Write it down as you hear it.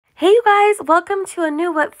Hey you guys, welcome to a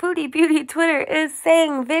new What Foodie Beauty Twitter is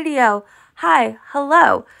saying video. Hi,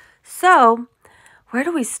 hello. So, where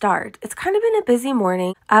do we start? It's kind of been a busy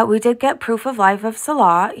morning. We did get proof of life of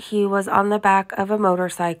Salah. He was on the back of a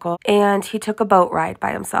motorcycle and he took a boat ride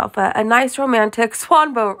by himself. A nice romantic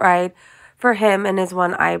swan boat ride for him and his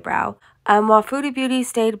one eyebrow. While Foodie Beauty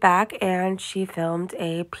stayed back and she filmed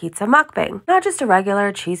a pizza mukbang. Not just a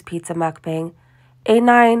regular cheese pizza mukbang, a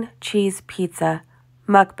 9-cheese pizza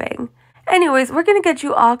mukbang. Anyways, we're going to get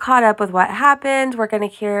you all caught up with what happened. We're going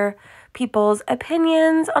to hear people's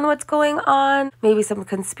opinions on what's going on, maybe some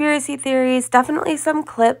conspiracy theories, definitely some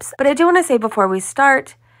clips. But I do want to say before we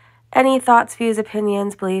start, any thoughts, views,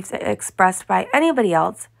 opinions, beliefs expressed by anybody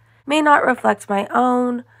else may not reflect my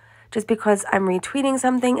own. Just because I'm retweeting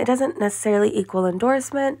something, it doesn't necessarily equal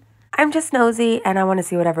endorsement. I'm just nosy and I want to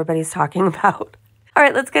see what everybody's talking about. All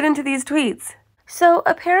right, let's get into these tweets. So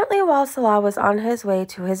apparently while Salah was on his way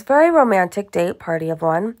to his very romantic date party of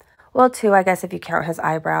one, well, two, I guess if you count his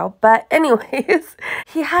eyebrow, but anyways,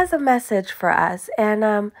 he has a message for us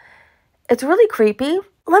and it's really creepy.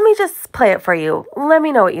 Let me just play it for you. Let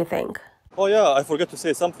me know what you think. Oh yeah, I forgot to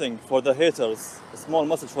say something for the haters. A small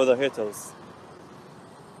message for the haters.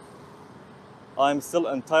 I'm still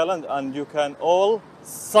in Thailand and you can all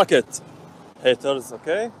suck it, haters,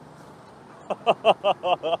 okay?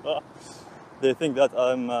 They think that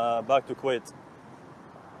I'm back to Kuwait.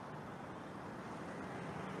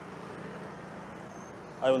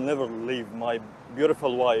 I will never leave my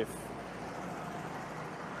beautiful wife.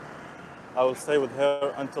 I will stay with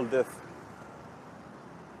her until death.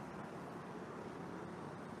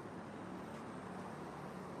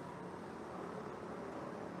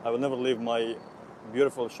 I will never leave my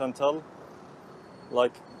beautiful Chantal,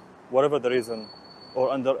 like whatever the reason,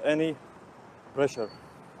 or under any pressure.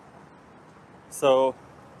 So,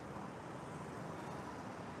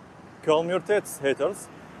 calm your tits, haters.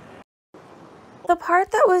 The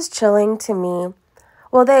part that was chilling to me,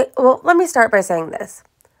 let me start by saying this.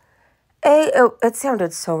 It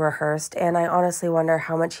sounded so rehearsed, and I honestly wonder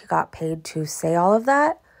how much he got paid to say all of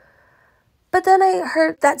that. But then I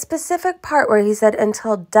heard that specific part where he said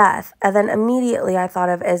until death, and then immediately I thought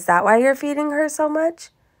of, is that why you're feeding her so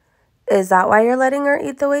much? Is that why you're letting her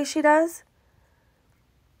eat the way she does?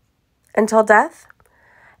 Until death?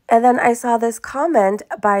 And then I saw this comment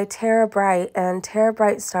by Tara Bright, and Tara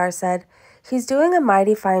Bright Star said, he's doing a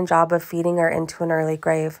mighty fine job of feeding her into an early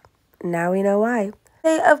grave. Now we know why.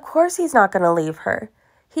 Of course he's not going to leave her.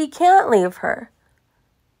 He can't leave her.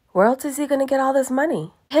 Where else is he going to get all this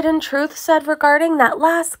money? Hidden Truth said regarding that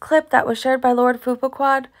last clip that was shared by Lord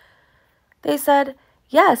Fupaquad, they said,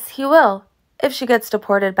 yes, he will, if she gets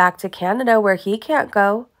deported back to Canada where he can't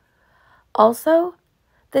go. Also,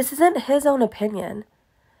 this isn't his own opinion.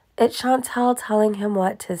 It's Chantal telling him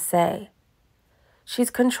what to say. She's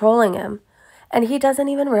controlling him, and he doesn't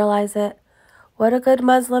even realize it. What a good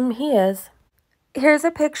Muslim he is. Here's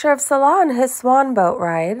a picture of Salah on his swan boat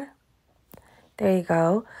ride. There you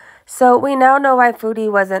go. So we now know why Foodie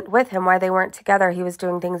wasn't with him, why they weren't together. He was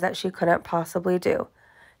doing things that she couldn't possibly do.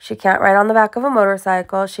 She can't ride on the back of a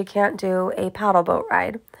motorcycle. She can't do a paddle boat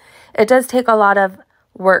ride. It does take a lot of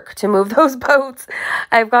work to move those boats.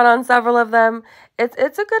 I've gone on several of them.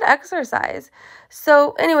 It's a good exercise.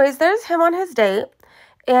 So anyways, there's him on his date.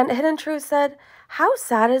 And Hidden Truth said, how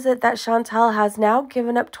sad is it that Chantal has now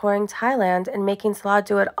given up touring Thailand and making Salah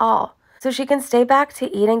do it all so she can stay back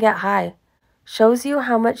to eat and get high? Shows you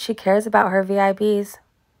how much she cares about her VIPs.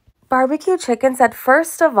 Barbecue Chicken said,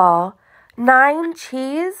 first of all, 9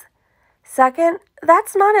 cheese? Second,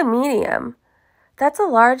 that's not a medium. That's a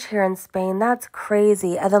large here in Spain. That's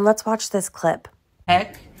crazy. And then let's watch this clip.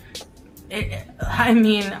 Heck, I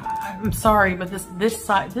mean, I'm sorry, but this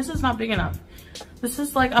size, this is not big enough. This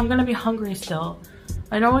is like, I'm gonna be hungry still.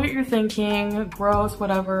 I know what you're thinking, gross,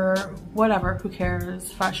 whatever, who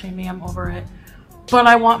cares, fat shaming, I'm over it. But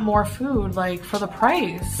I want more food, like, for the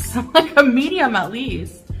price. Like a medium at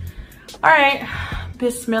least. All right,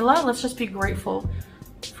 Bismillah, let's just be grateful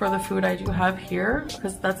for the food I do have here,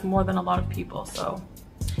 because that's more than a lot of people, so.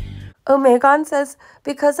 Omegon says,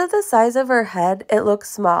 because of the size of her head, it looks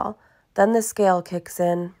small. Then the scale kicks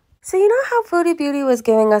in. So you know how Foodie Beauty was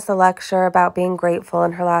giving us a lecture about being grateful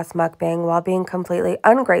in her last mukbang while being completely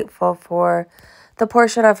ungrateful for the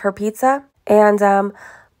portion of her pizza? And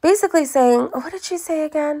basically saying, what did she say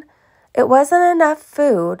again? It wasn't enough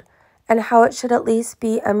food and how it should at least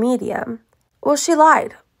be a medium. Well, she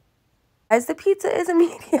lied. As the pizza is a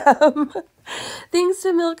medium. Thanks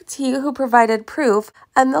to Milk Tea, who provided proof.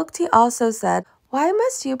 And Milk Tea also said, why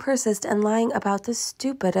must you persist in lying about the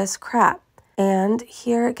stupidest crap? And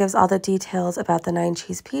here it gives all the details about the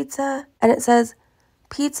 9-cheese pizza. And it says,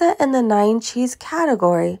 pizza in the 9-cheese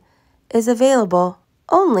category is available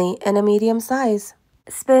only in a medium size.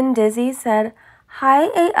 Spin Dizzy said, hi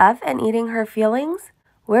AF and eating her feelings?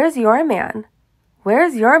 Where's your man?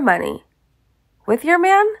 Where's your money? With your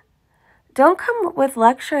man? Don't come with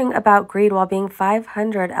lecturing about greed while being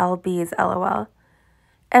 500 lbs, lol.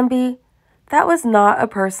 MB, that was not a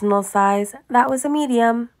personal size, that was a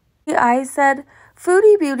medium. I said,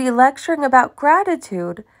 Foodie Beauty lecturing about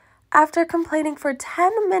gratitude after complaining for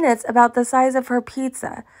 10 minutes about the size of her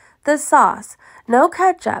pizza, the sauce, no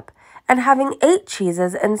ketchup, and having 8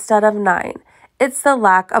 cheeses instead of 9. It's the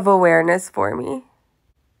lack of awareness for me.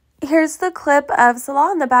 Here's the clip of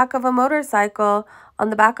Salah on the back of a motorcycle on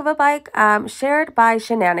the back of a bike, shared by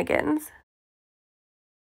Shenanigans.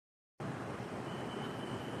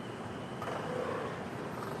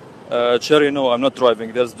 Cherry, no, I'm not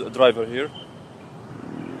driving. There's a driver here.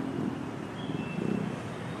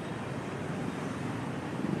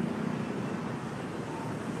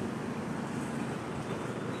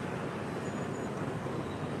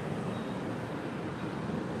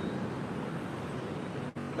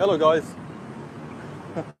 Hello, guys.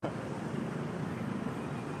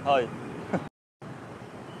 Hi.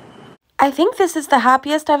 I think this is the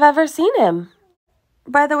happiest I've ever seen him.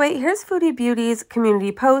 By the way, here's Foodie Beauty's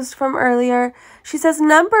community post from earlier. She says,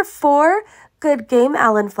 number 4, good game,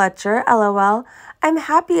 Alan Fletcher, LOL. I'm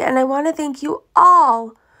happy and I want to thank you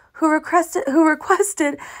all who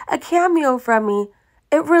requested a cameo from me.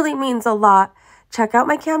 It really means a lot. Check out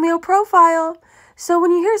my cameo profile. So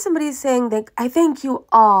when you hear somebody saying that, I thank you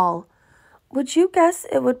all, would you guess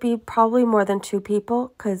it would be probably more than 2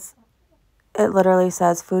 people? Because it literally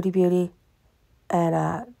says Foodie Beauty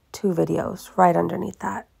and 2 videos right underneath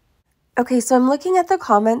that. Okay, so I'm looking at the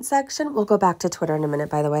comment section. We'll go back to Twitter in a minute,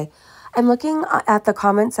 by the way. I'm looking at the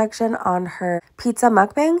comment section on her pizza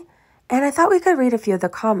mukbang, and I thought we could read a few of the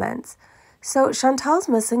comments. So Chantal's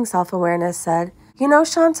Missing Self-Awareness said, you know,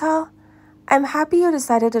 Chantal, I'm happy you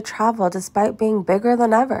decided to travel despite being bigger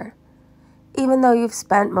than ever. Even though you've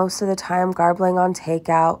spent most of the time garbling on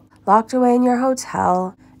takeout, locked away in your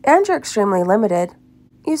hotel, and you're extremely limited,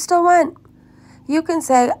 you still went. You can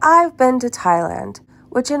say, I've been to Thailand,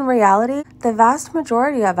 which in reality, the vast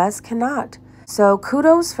majority of us cannot. So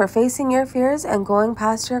kudos for facing your fears and going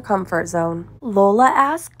past your comfort zone. Lola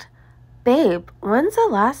asked, babe, when's the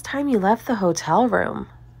last time you left the hotel room?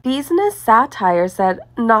 Business Satire said,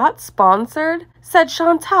 not sponsored, said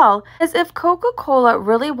Chantal, as if Coca-Cola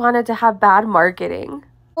really wanted to have bad marketing.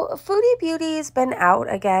 Well, Foodie Beauty's been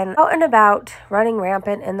out again, out and about, running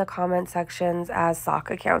rampant in the comment sections as sock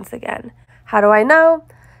accounts again. How do I know?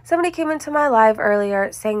 Somebody came into my live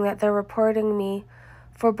earlier saying that they're reporting me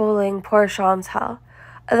for bullying poor Chantal.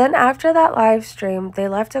 And then after that live stream, they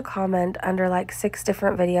left a comment under like 6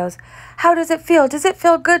 different videos. How does it feel? Does it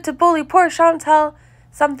feel good to bully poor Chantal?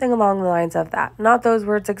 Something along the lines of that. Not those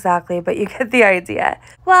words exactly, but you get the idea.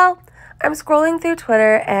 Well, I'm scrolling through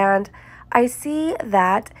Twitter and I see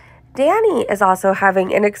that Danny is also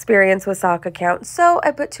having an experience with sock accounts. So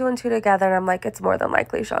I put 2 and 2 together and I'm like, it's more than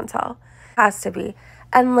likely Chantal. Has to be.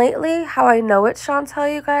 And lately, how I know it's Chantal,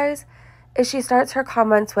 you guys, is she starts her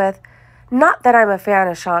comments with, not that I'm a fan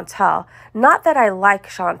of Chantal, not that I like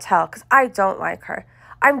Chantal, because I don't like her.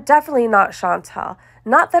 I'm definitely not Chantal.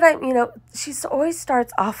 Not that I'm, she always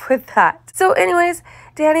starts off with that. So anyways,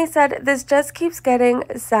 Danny said, this just keeps getting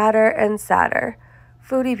sadder and sadder.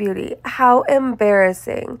 Foodie Beauty, how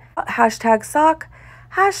embarrassing. Hashtag sock,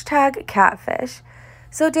 hashtag catfish.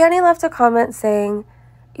 So Danny left a comment saying,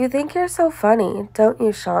 you think you're so funny, don't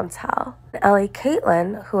you, Chantal? Ellie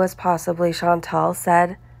Caitlin, who was possibly Chantal,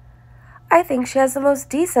 said, I think she has the most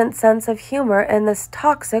decent sense of humor in this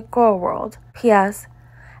toxic girl world. P.S.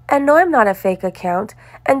 And no, I'm not a fake account,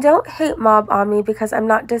 and don't hate mob on me because I'm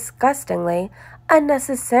not disgustingly,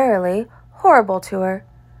 unnecessarily horrible to her.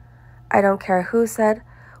 I don't care who said,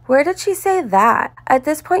 where did she say that? At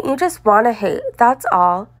this point, you just want to hate, that's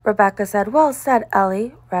all. Rebecca said, well said,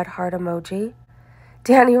 Ellie, red heart emoji.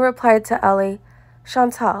 Danny replied to Ellie,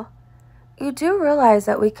 Chantal, you do realize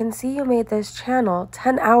that we can see you made this channel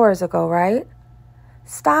 10 hours ago, right?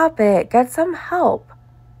 Stop it, get some help.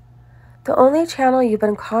 The only channel you've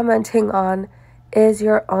been commenting on is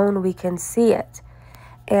your own We Can See It.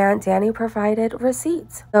 And Danny provided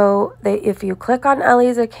receipts. So if you click on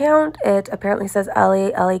Ellie's account, it apparently says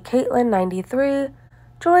Ellie Caitlin 93,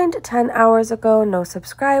 joined 10 hours ago, no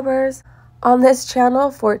subscribers. On this channel,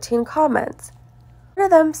 14 comments. One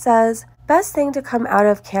of them says, best thing to come out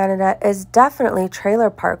of Canada is definitely Trailer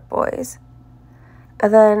Park Boys.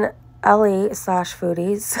 And then Ellie slash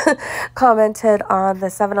Foodies commented on the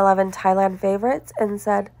 7-Eleven Thailand favorites and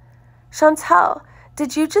said, Chantel,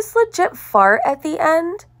 did you just legit fart at the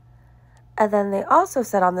end? And then they also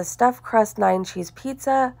said on the stuffed crust 9-cheese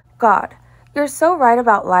pizza, God, you're so right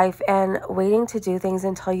about life and waiting to do things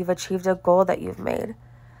until you've achieved a goal that you've made.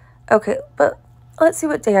 Okay, but let's see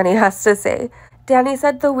what Danny has to say. Danny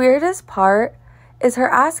said the weirdest part is her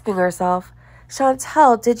asking herself,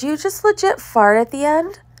 Chantel, did you just legit fart at the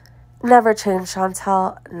end? Never change,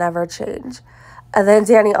 Chantel, never change. And then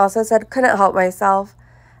Danny also said, couldn't help myself.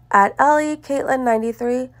 At Ellie,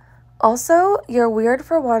 Caitlin93, also, you're weird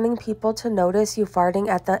for wanting people to notice you farting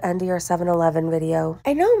at the end of your 7-Eleven video.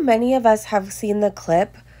 I know many of us have seen the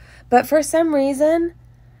clip, but for some reason,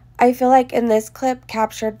 I feel like in this clip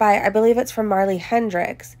captured by, I believe it's from Marley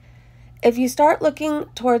Hendricks, if you start looking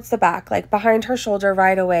towards the back, like behind her shoulder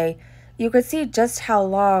right away, you could see just how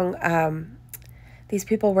long these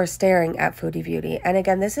people were staring at Foodie Beauty. And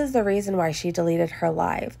again, this is the reason why she deleted her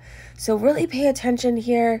live. So really pay attention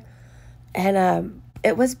here. And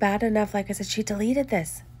it was bad enough, like I said, she deleted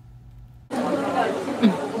this.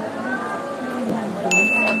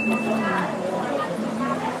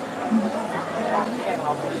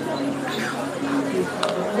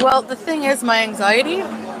 Well, the thing is, my anxiety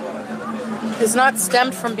is not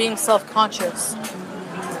stemmed from being self-conscious.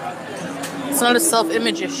 It's not a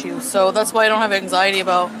self-image issue, so that's why I don't have anxiety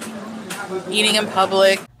about eating in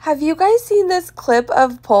public. Have you guys seen this clip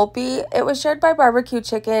of Pulpy? It was shared by Barbecue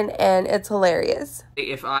Chicken, and it's hilarious.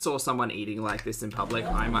 If I saw someone eating like this in public,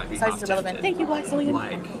 I might be Size is irrelevant. Thank you, Black Cillian.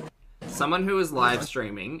 Like, someone who was live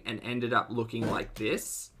streaming and ended up looking like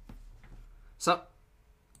this. So,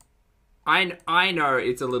 I know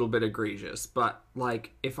it's a little bit egregious, but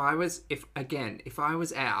like, if I was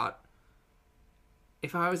out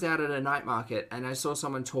at a night market and I saw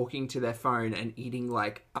someone talking to their phone and eating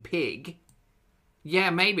like a pig,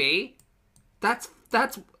 yeah, maybe. That's,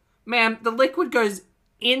 ma'am, the liquid goes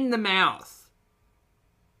in the mouth.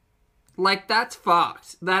 Like, that's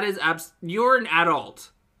fucked. That is you're an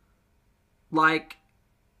adult. Like,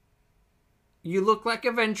 you look like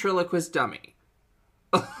a ventriloquist dummy.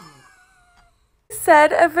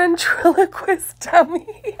 Said a ventriloquist dummy.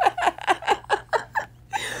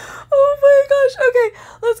 Oh my gosh. Okay,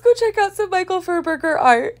 let's go check out some Michael Furberger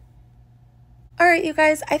art. Alright, you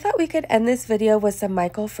guys, I thought we could end this video with some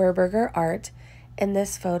Michael Furberger art. In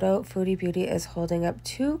this photo, Foodie Beauty is holding up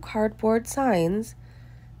 2 cardboard signs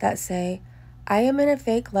that say, I am in a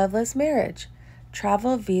fake loveless marriage.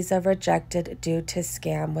 Travel visa rejected due to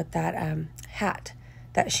scam, with that hat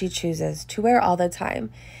that she chooses to wear all the time.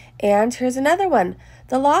 And here's another one.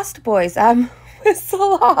 The Lost Boys with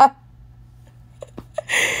Salah.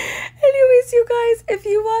 Anyways, you guys, if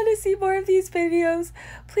you want to see more of these videos,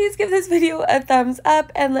 please give this video a thumbs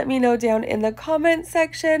up and let me know down in the comment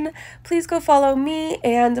section. Please go follow me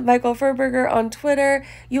and Michael Furberger on Twitter.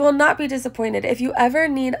 You will not be disappointed. If you ever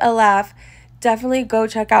need a laugh, definitely go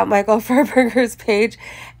check out Michael Furberger's page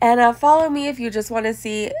and follow me if you just want to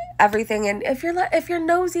see everything. And if you're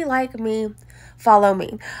nosy like me, follow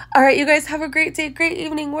me. All right, you guys, have a great day, great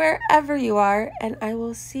evening, wherever you are, and I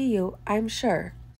will see you, I'm sure,